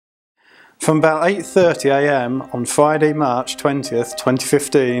From about 8:30 AM on Friday, March 20th,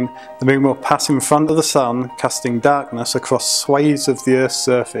 2015, the moon will pass in front of the sun, casting darkness across swathes of the Earth's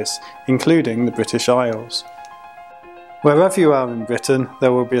surface, including the British Isles. Wherever you are in Britain,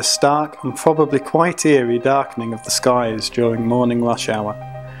 there will be a stark and probably quite eerie darkening of the skies during morning rush hour.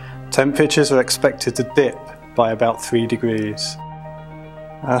 Temperatures are expected to dip by about 3 degrees.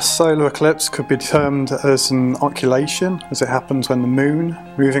 A solar eclipse could be termed as an occultation, as it happens when the moon,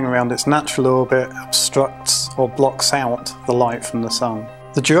 moving around its natural orbit, obstructs or blocks out the light from the sun.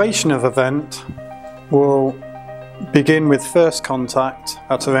 The duration of the event will begin with first contact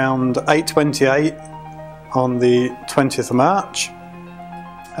at around 8:28 on the 20th of March,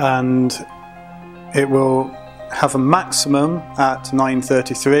 and it will have a maximum at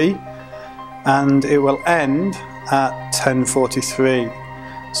 9:33 and it will end at 10:43.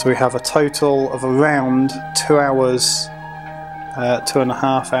 So we have a total of around 2 hours,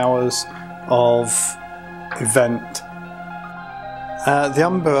 2.5 hours of event. The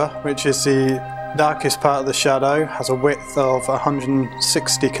umbra, which is the darkest part of the shadow, has a width of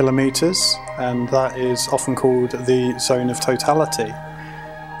 160 kilometres, and that is often called the zone of totality.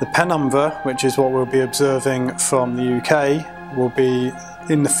 The penumbra, which is what we'll be observing from the UK, will be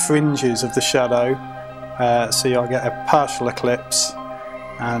in the fringes of the shadow, so you'll get a partial eclipse,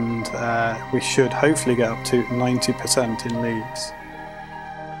 and we should hopefully get up to 90% in leads.